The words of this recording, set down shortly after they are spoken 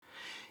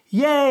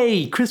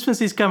Yay!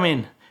 Christmas is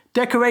coming.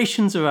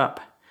 Decorations are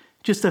up.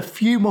 Just a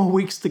few more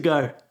weeks to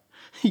go.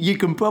 You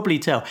can probably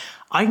tell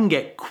I can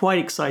get quite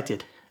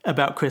excited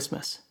about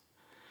Christmas.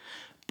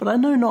 But I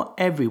know not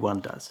everyone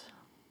does.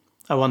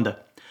 I wonder,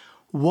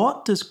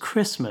 what does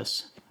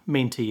Christmas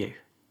mean to you?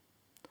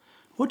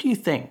 What do you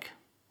think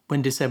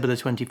when December the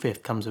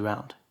 25th comes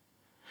around?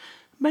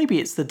 Maybe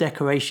it's the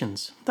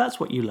decorations. That's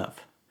what you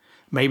love.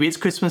 Maybe it's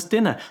Christmas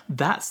dinner.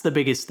 That's the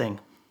biggest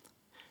thing.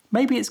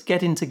 Maybe it's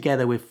getting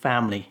together with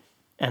family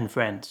and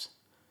friends.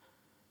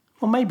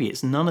 Or maybe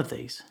it's none of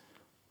these.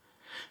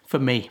 For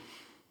me,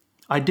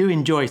 I do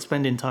enjoy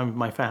spending time with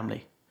my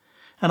family.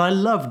 And I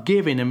love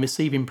giving and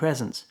receiving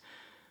presents.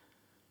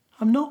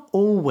 I'm not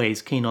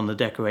always keen on the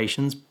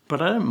decorations,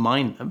 but I don't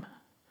mind them.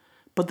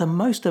 But the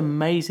most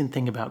amazing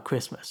thing about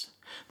Christmas,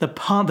 the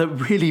part that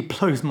really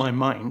blows my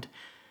mind,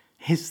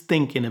 is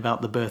thinking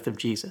about the birth of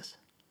Jesus.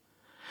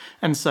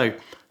 And so,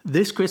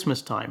 this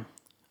Christmas time,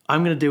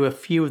 I'm going to do a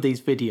few of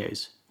these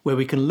videos where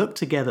we can look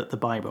together at the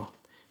Bible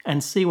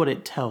and see what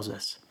it tells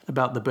us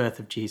about the birth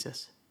of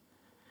Jesus.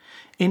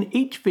 In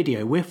each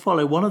video, we'll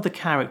follow one of the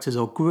characters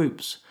or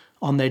groups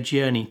on their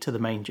journey to the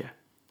manger.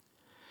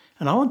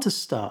 And I want to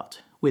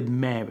start with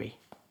Mary,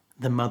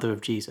 the mother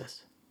of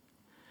Jesus.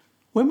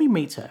 When we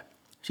meet her,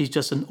 she's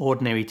just an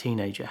ordinary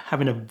teenager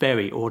having a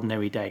very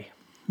ordinary day.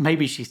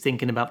 Maybe she's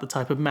thinking about the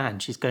type of man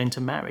she's going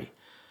to marry.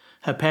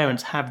 Her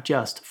parents have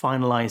just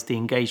finalised the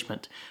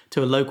engagement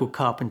to a local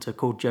carpenter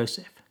called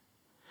Joseph.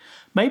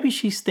 Maybe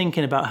she's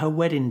thinking about her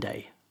wedding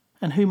day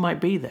and who might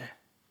be there.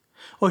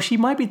 Or she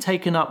might be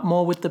taken up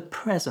more with the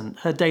present,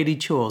 her daily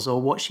chores, or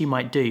what she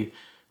might do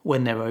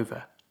when they're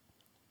over.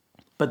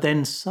 But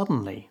then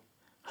suddenly,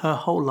 her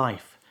whole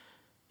life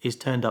is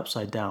turned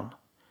upside down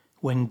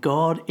when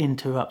God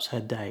interrupts her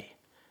day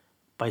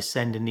by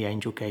sending the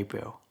angel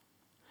Gabriel.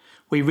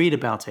 We read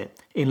about it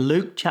in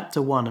Luke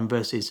chapter 1 and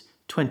verses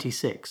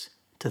 26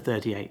 to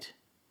 38.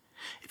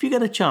 If you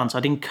get a chance,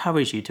 I'd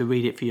encourage you to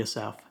read it for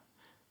yourself.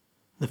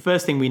 The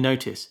first thing we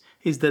notice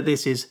is that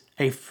this is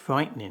a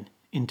frightening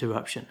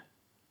interruption.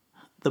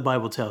 The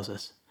Bible tells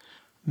us,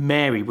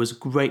 Mary was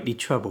greatly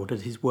troubled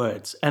at his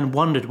words and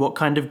wondered what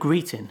kind of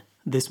greeting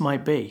this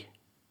might be.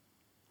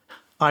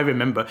 I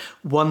remember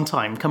one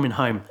time coming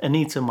home,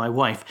 Anita, my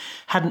wife,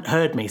 hadn't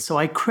heard me, so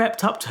I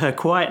crept up to her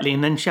quietly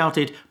and then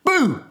shouted,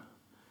 "Boo!"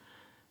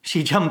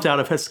 She jumped out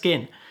of her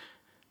skin.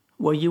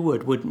 Well, you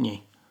would, wouldn't you?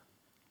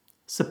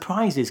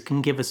 Surprises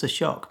can give us a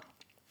shock.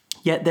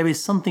 Yet there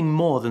is something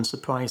more than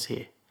surprise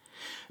here.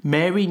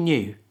 Mary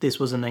knew this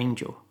was an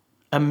angel,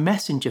 a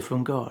messenger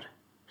from God.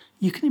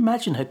 You can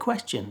imagine her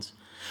questions.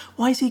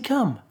 Why has he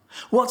come?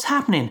 What's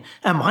happening?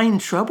 Am I in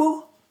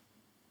trouble?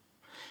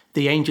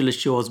 The angel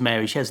assures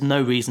Mary she has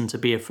no reason to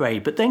be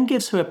afraid, but then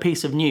gives her a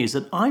piece of news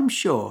that I'm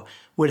sure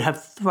would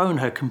have thrown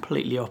her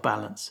completely off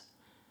balance.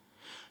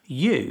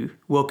 You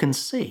will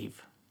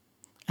conceive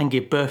and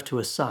give birth to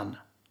a son,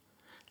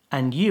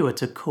 and you are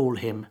to call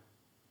him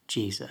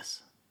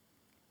Jesus.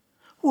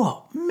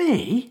 What,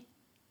 me?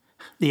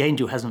 The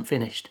angel hasn't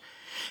finished.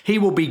 He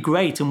will be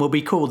great and will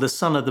be called the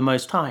Son of the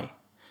Most High.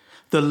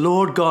 The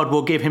Lord God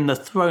will give him the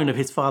throne of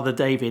his father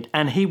David,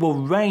 and he will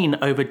reign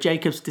over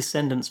Jacob's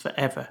descendants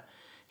forever.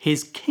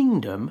 His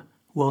kingdom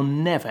will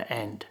never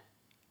end.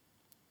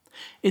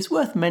 It's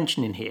worth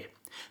mentioning here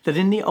that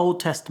in the Old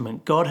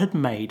Testament, God had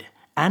made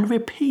and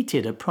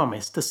repeated a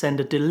promise to send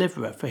a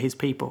deliverer for his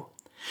people.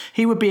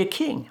 He would be a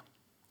king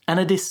and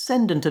a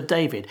descendant of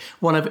David,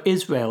 one of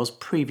Israel's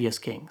previous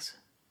kings.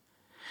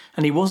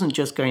 And he wasn't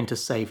just going to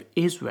save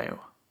Israel.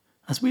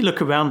 As we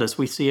look around us,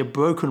 we see a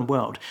broken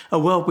world, a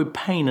world with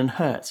pain and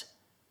hurt.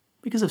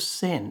 Because of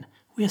sin,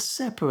 we are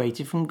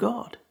separated from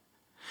God.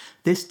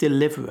 This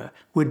deliverer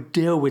would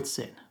deal with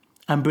sin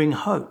and bring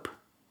hope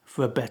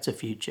for a better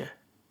future.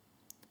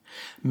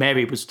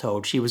 Mary was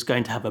told she was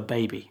going to have a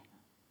baby,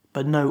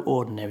 but no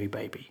ordinary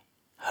baby.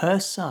 Her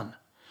son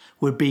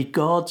would be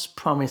God's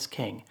promised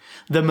king,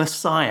 the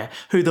Messiah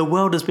who the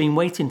world has been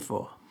waiting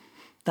for.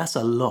 That's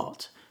a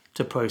lot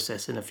to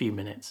process in a few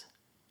minutes.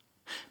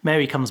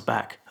 Mary comes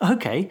back.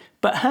 Okay,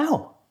 but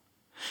how?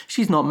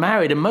 She's not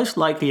married and most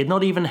likely had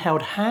not even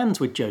held hands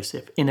with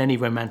Joseph in any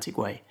romantic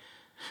way.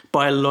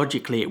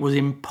 Biologically, it was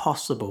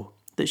impossible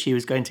that she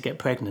was going to get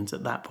pregnant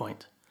at that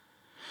point.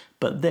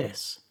 But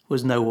this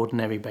was no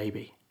ordinary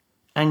baby,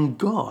 and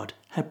God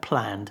had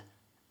planned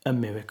a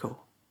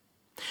miracle.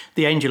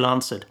 The angel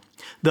answered,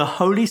 "The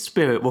Holy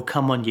Spirit will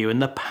come on you,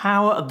 and the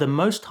power of the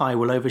Most High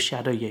will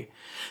overshadow you.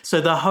 So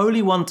the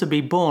Holy One to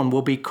be born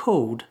will be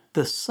called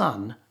the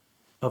Son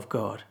of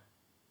God."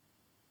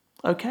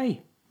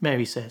 Okay,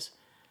 Mary says,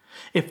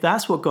 if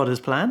that's what God has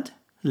planned,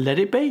 let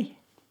it be.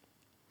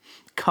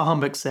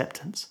 Calm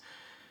acceptance.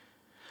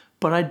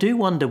 But I do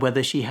wonder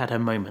whether she had her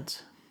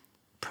moments.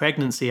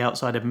 Pregnancy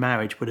outside of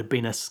marriage would have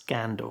been a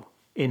scandal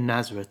in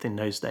Nazareth in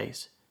those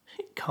days.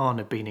 It can't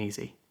have been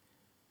easy.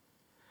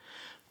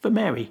 For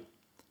Mary,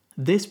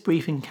 this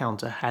brief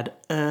encounter had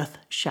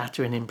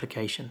earth-shattering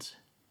implications.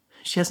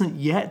 She hasn't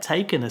yet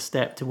taken a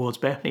step towards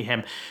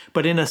Bethlehem,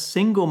 but in a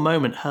single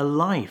moment her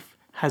life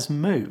has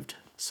moved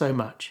so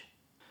much.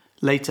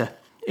 Later,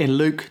 in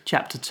Luke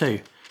chapter 2,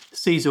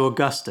 Caesar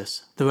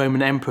Augustus, the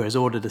Roman emperor, has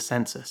ordered a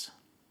census.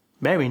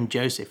 Mary and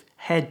Joseph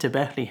head to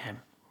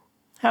Bethlehem.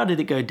 How did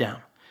it go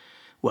down?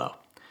 Well,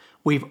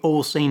 we've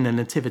all seen the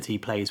nativity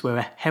plays where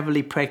a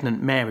heavily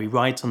pregnant Mary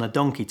rides on a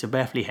donkey to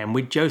Bethlehem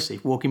with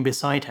Joseph walking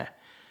beside her.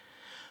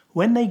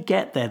 When they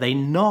get there, they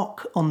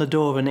knock on the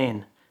door of an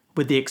inn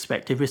with the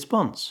expected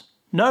response: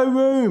 "No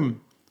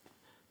room!"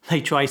 They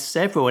try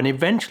several and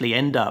eventually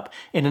end up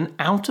in an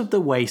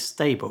out-of-the-way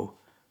stable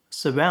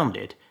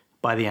surrounded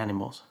by the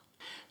animals.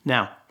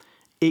 Now,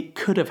 it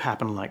could have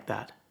happened like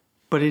that,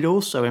 but it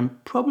also,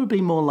 and probably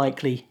more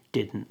likely,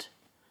 didn't.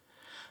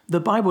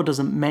 The Bible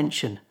doesn't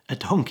mention a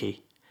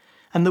donkey,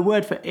 and the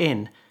word for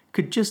inn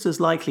could just as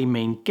likely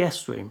mean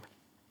guest room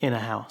in a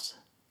house.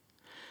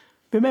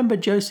 Remember,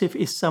 Joseph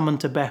is summoned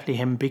to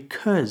Bethlehem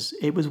because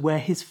it was where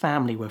his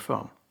family were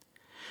from.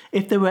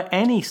 If there were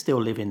any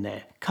still living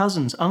there,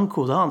 cousins,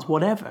 uncles, aunts,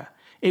 whatever,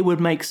 it would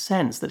make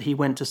sense that he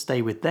went to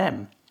stay with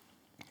them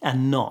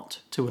and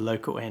not to a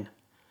local inn.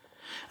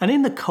 And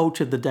in the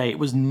culture of the day, it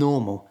was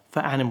normal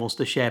for animals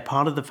to share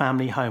part of the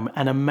family home,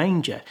 and a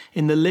manger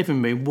in the living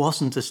room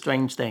wasn't a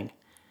strange thing.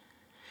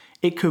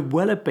 It could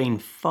well have been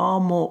far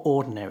more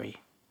ordinary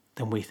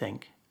than we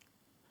think.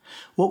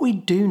 What we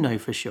do know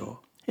for sure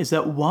is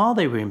that while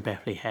they were in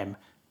Bethlehem,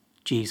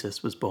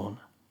 Jesus was born,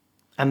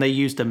 and they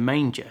used a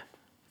manger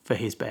for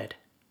his bed.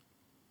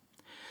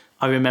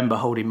 I remember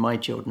holding my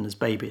children as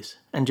babies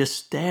and just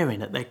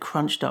staring at their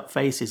crunched up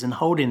faces and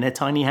holding their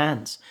tiny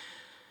hands.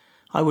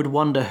 I would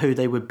wonder who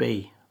they would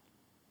be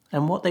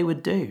and what they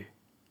would do.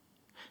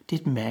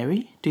 Did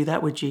Mary do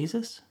that with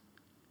Jesus?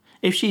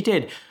 If she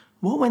did,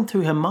 what went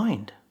through her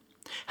mind?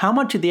 How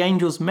much of the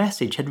angel's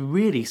message had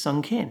really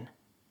sunk in?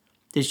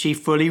 Did she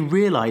fully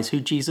realize who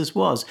Jesus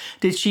was?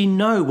 Did she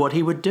know what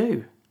he would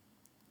do?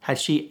 Had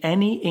she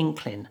any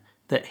inkling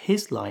that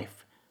his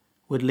life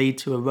would lead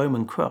to a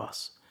Roman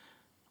cross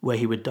where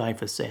he would die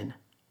for sin?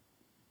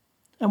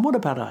 And what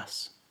about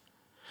us?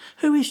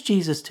 Who is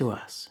Jesus to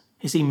us?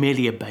 Is he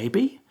merely a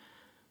baby?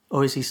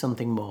 Or is he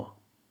something more?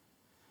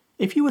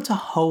 If you were to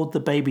hold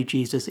the baby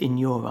Jesus in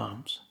your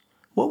arms,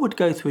 what would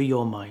go through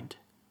your mind?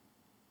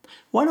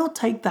 Why not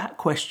take that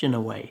question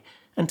away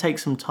and take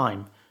some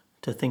time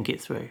to think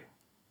it through?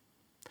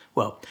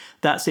 Well,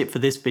 that's it for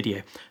this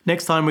video.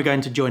 Next time we're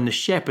going to join the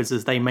shepherds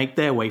as they make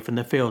their way from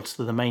the fields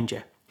to the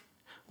manger.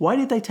 Why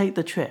did they take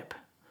the trip?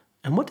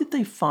 And what did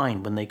they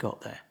find when they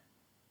got there?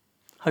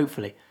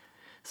 Hopefully.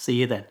 See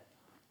you then.